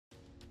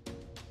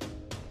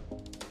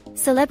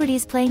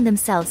Celebrities playing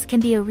themselves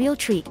can be a real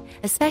treat,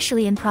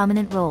 especially in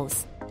prominent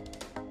roles.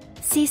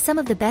 See some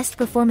of the best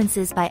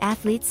performances by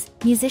athletes,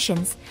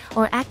 musicians,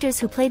 or actors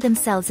who played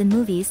themselves in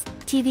movies,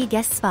 TV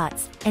guest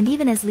spots, and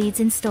even as leads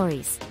in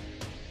stories.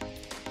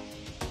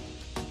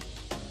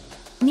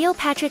 Neil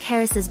Patrick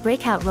Harris's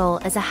breakout role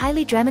as a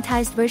highly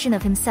dramatized version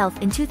of himself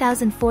in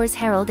 2004's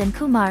Harold and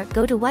Kumar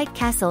Go to White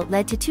Castle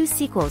led to 2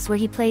 sequels where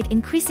he played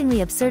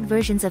increasingly absurd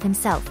versions of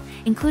himself,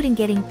 including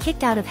getting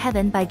kicked out of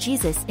heaven by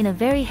Jesus in A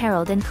Very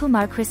Harold and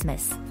Kumar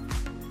Christmas.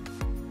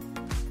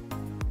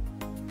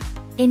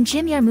 In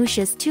Jim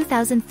Jarmusch's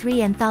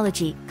 2003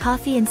 anthology,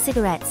 Coffee and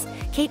Cigarettes,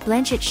 Cate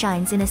Blanchett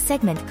shines in a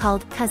segment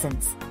called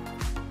Cousins.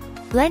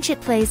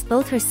 Blanchett plays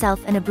both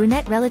herself and a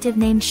brunette relative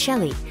named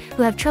Shelley,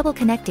 who have trouble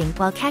connecting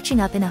while catching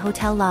up in a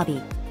hotel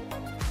lobby.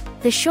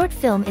 The short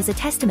film is a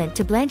testament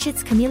to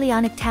Blanchett's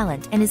chameleonic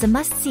talent and is a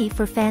must-see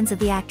for fans of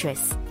the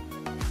actress.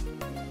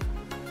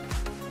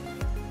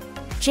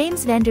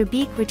 James Van Der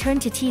Beek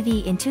returned to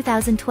TV in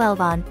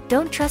 2012 on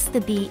Don't Trust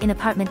the Bee in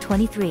Apartment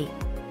 23.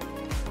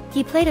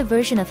 He played a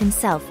version of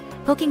himself,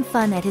 poking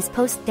fun at his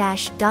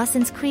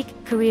post-Dawson's Creek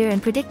career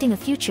and predicting a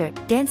future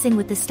Dancing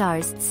with the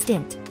Stars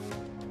stint.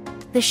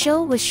 The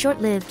show was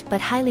short-lived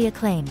but highly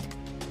acclaimed.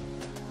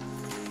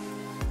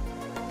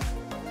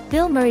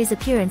 Bill Murray's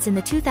appearance in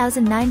the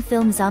 2009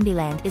 film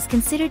Zombieland is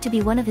considered to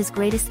be one of his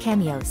greatest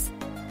cameos.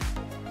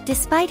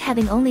 Despite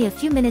having only a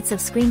few minutes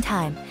of screen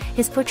time,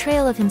 his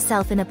portrayal of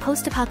himself in a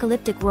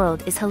post-apocalyptic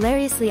world is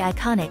hilariously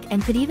iconic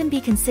and could even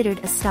be considered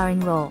a starring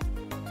role.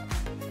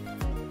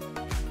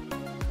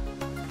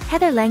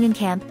 Heather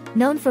Langenkamp,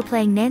 known for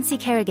playing Nancy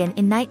Kerrigan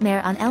in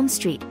Nightmare on Elm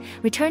Street,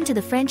 returned to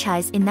the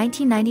franchise in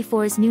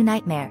 1994's New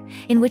Nightmare,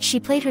 in which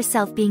she played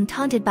herself being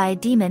taunted by a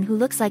demon who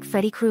looks like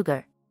Freddy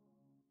Krueger.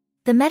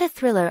 The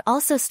meta-thriller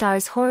also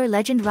stars horror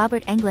legend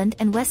Robert Englund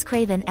and Wes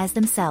Craven as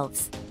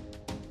themselves.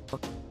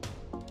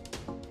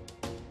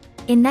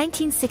 In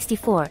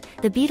 1964,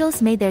 the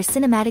Beatles made their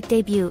cinematic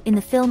debut in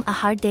the film A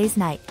Hard Day's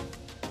Night.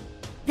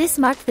 This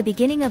marked the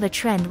beginning of a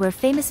trend where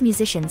famous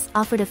musicians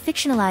offered a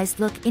fictionalized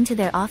look into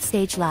their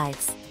offstage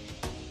lives.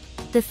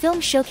 The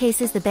film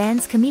showcases the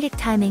band's comedic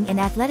timing and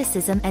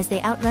athleticism as they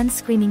outrun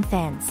screaming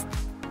fans.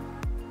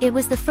 It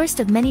was the first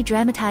of many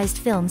dramatized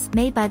films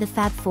made by the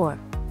Fab Four.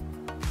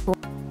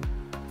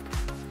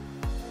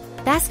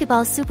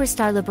 Basketball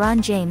superstar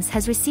LeBron James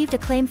has received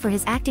acclaim for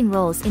his acting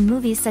roles in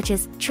movies such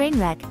as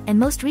Trainwreck and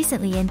most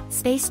recently in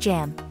Space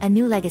Jam: A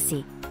New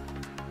Legacy.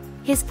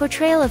 His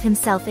portrayal of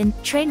himself in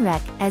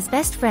Trainwreck as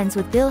best friends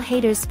with Bill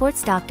Hader's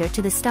sports doctor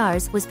to the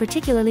stars was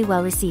particularly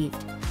well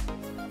received.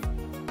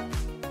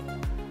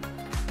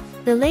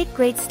 The late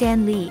great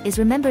Stan Lee is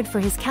remembered for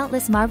his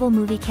countless Marvel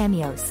movie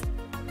cameos.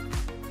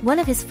 One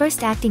of his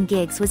first acting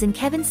gigs was in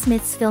Kevin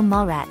Smith's film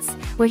Mallrats,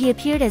 where he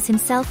appeared as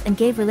himself and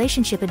gave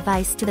relationship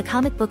advice to the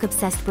comic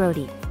book-obsessed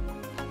Brody.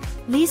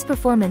 Lee's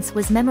performance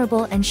was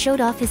memorable and showed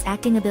off his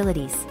acting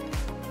abilities.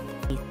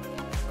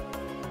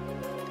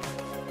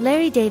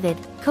 Larry David,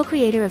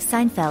 co-creator of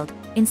Seinfeld,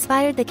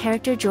 inspired the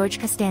character George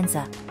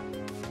Costanza.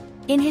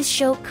 In his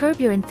show Curb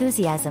Your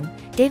Enthusiasm,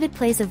 David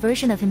plays a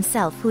version of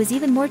himself who is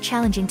even more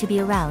challenging to be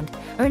around,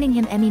 earning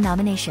him Emmy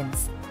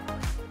nominations.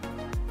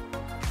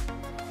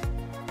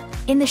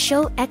 In the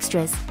show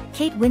Extras,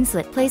 Kate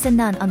Winslet plays a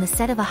nun on the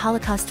set of a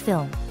Holocaust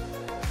film.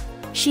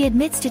 She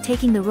admits to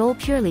taking the role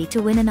purely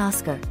to win an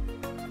Oscar.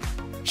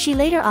 She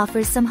later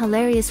offers some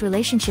hilarious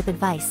relationship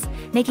advice,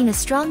 making a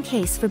strong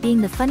case for being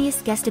the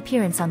funniest guest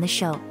appearance on the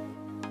show.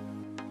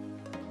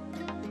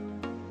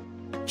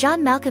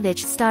 John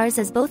Malkovich stars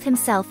as both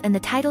himself and the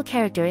title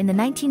character in the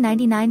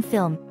 1999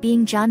 film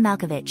Being John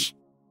Malkovich.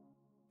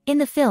 In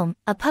the film,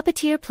 a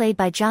puppeteer played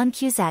by John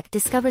Cusack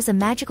discovers a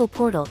magical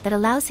portal that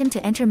allows him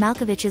to enter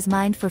Malkovich's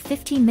mind for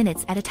 15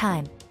 minutes at a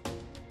time.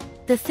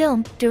 The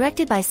film,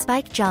 directed by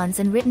Spike Jonze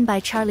and written by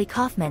Charlie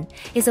Kaufman,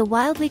 is a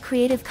wildly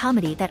creative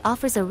comedy that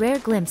offers a rare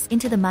glimpse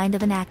into the mind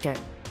of an actor.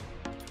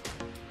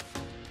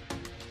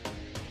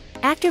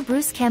 Actor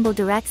Bruce Campbell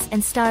directs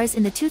and stars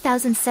in the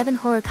 2007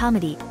 horror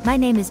comedy, My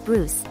Name is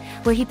Bruce,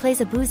 where he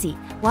plays a boozy,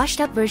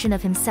 washed-up version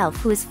of himself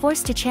who is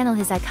forced to channel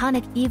his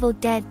iconic Evil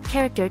Dead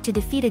character to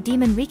defeat a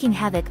demon wreaking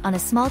havoc on a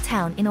small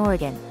town in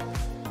Oregon.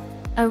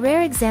 A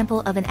rare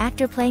example of an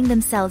actor playing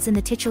themselves in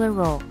the titular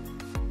role.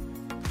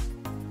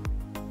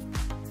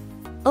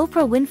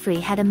 Oprah Winfrey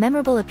had a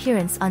memorable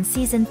appearance on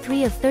Season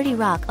 3 of 30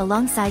 Rock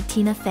alongside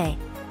Tina Fey.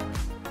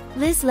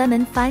 Liz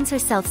Lemon finds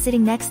herself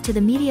sitting next to the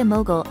media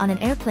mogul on an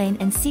airplane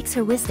and seeks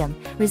her wisdom,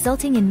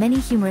 resulting in many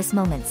humorous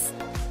moments.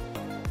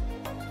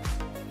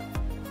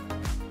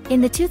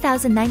 In the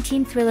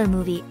 2019 thriller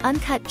movie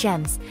Uncut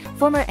Gems,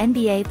 former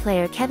NBA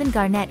player Kevin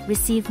Garnett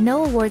received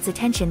no awards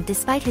attention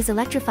despite his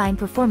electrifying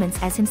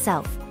performance as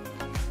himself.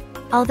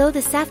 Although the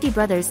Safdie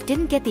brothers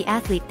didn't get the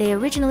athlete they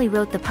originally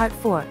wrote the part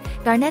for,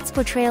 Garnett's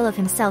portrayal of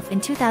himself in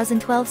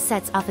 2012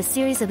 sets off a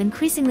series of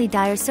increasingly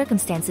dire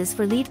circumstances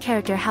for lead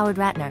character Howard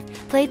Ratner,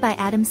 played by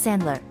Adam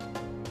Sandler.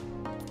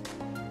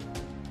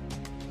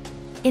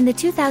 In the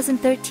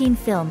 2013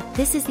 film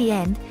This Is the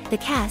End, the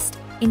cast,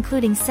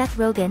 including Seth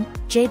Rogen,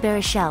 Jay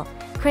Baruchel,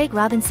 Craig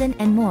Robinson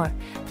and more,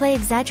 play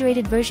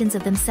exaggerated versions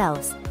of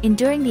themselves,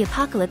 enduring the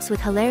apocalypse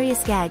with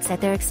hilarious gags at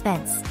their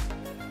expense.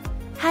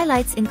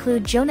 Highlights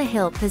include Jonah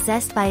Hill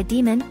possessed by a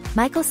demon,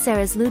 Michael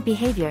Cera's lewd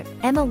behavior,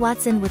 Emma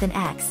Watson with an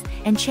axe,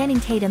 and Channing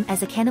Tatum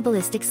as a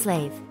cannibalistic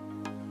slave.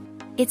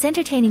 It's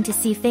entertaining to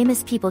see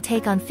famous people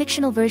take on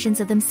fictional versions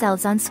of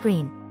themselves on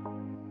screen.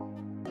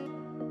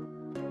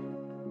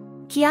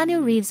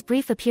 Keanu Reeves'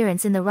 brief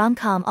appearance in the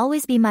rom-com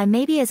Always Be My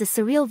Maybe as a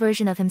surreal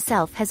version of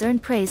himself has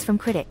earned praise from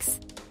critics.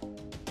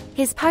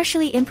 His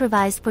partially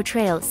improvised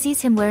portrayal sees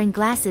him wearing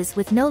glasses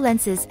with no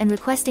lenses and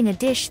requesting a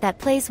dish that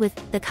plays with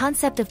the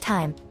concept of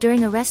time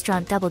during a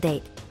restaurant double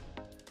date.